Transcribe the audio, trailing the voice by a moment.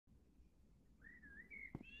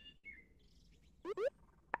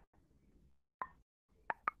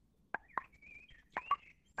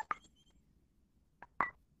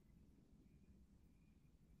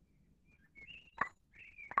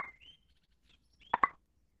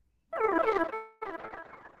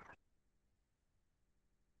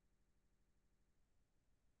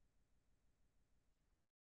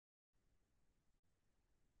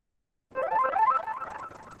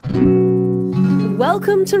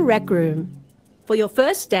Welcome to Rec Room. For your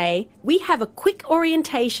first day, we have a quick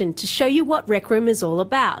orientation to show you what Rec Room is all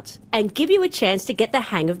about and give you a chance to get the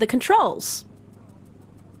hang of the controls.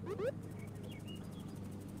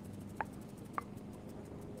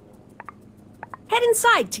 Head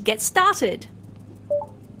inside to get started.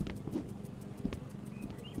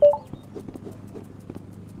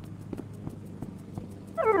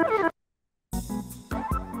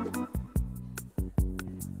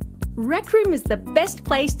 Rec Room is the best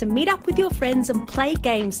place to meet up with your friends and play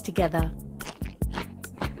games together.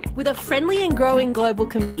 With a friendly and growing global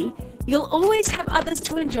community, you'll always have others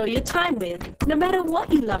to enjoy your time with, no matter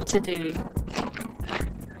what you love to do.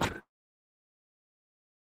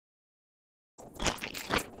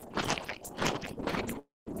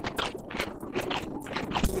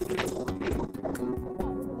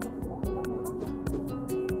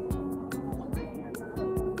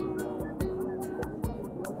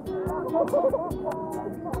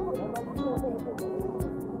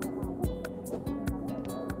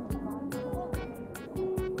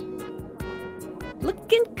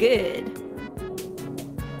 Looking good.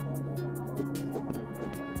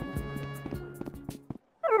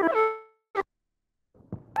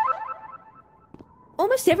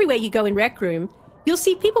 Almost everywhere you go in Rec Room, you'll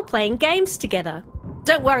see people playing games together.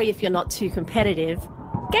 Don't worry if you're not too competitive.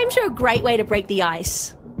 Games are a great way to break the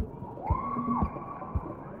ice.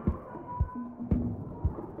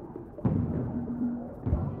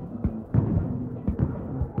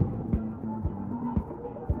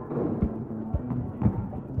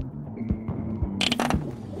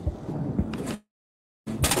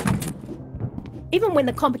 Even when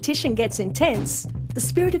the competition gets intense, the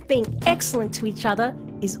spirit of being excellent to each other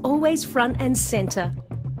is always front and center.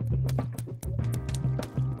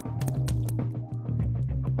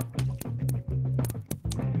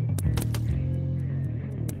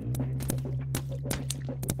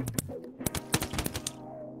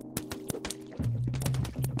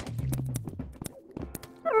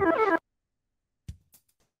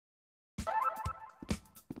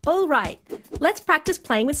 All right, let's practice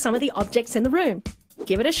playing with some of the objects in the room.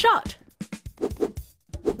 Give it a shot.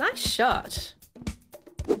 Nice shot.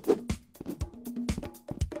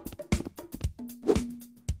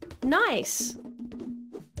 Nice.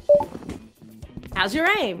 How's your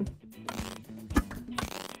aim?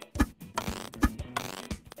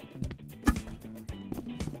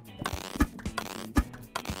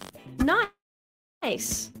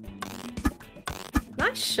 Nice.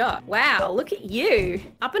 Nice shot. Wow, look at you.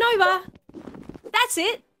 Up and over. That's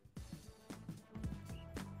it.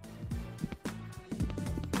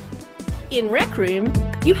 In Rec Room,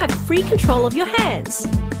 you have free control of your hands.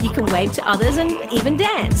 You can wave to others and even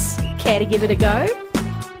dance. Care to give it a go?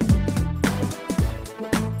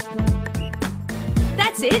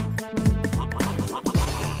 That's it.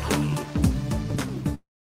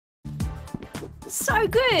 So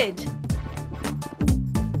good.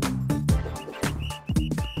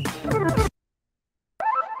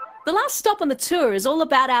 The last stop on the tour is all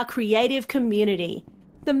about our creative community.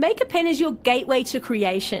 The Maker Pen is your gateway to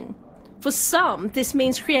creation. For some, this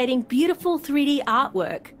means creating beautiful 3D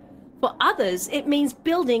artwork. For others, it means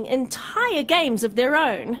building entire games of their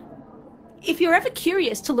own. If you're ever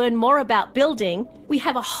curious to learn more about building, we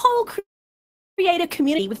have a whole creator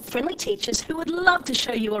community with friendly teachers who would love to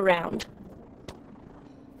show you around.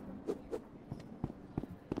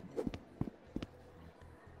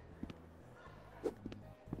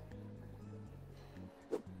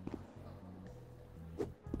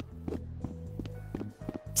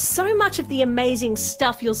 So much of the amazing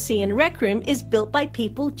stuff you'll see in Rec Room is built by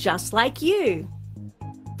people just like you.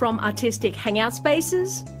 From artistic hangout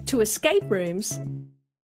spaces, to escape rooms,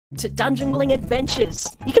 to dungeon rolling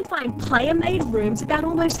adventures, you can find player-made rooms about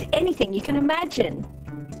almost anything you can imagine.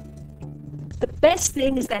 The best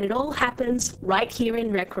thing is that it all happens right here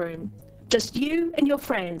in Rec Room. Just you and your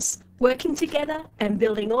friends, working together and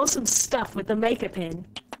building awesome stuff with the Maker Pen.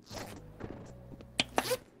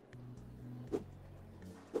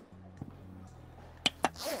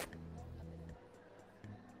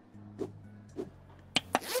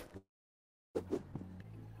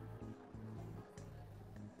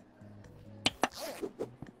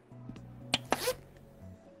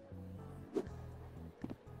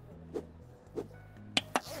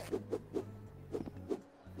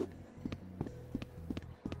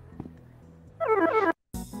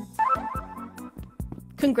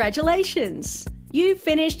 Congratulations! You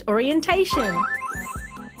finished orientation.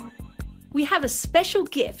 We have a special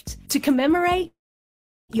gift to commemorate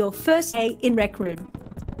your first day in Rec Room.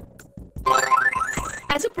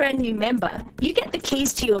 As a brand new member, you get the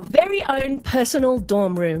keys to your very own personal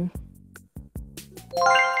dorm room.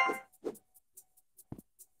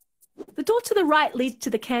 The door to the right leads to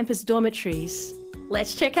the campus dormitories.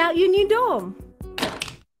 Let's check out your new dorm.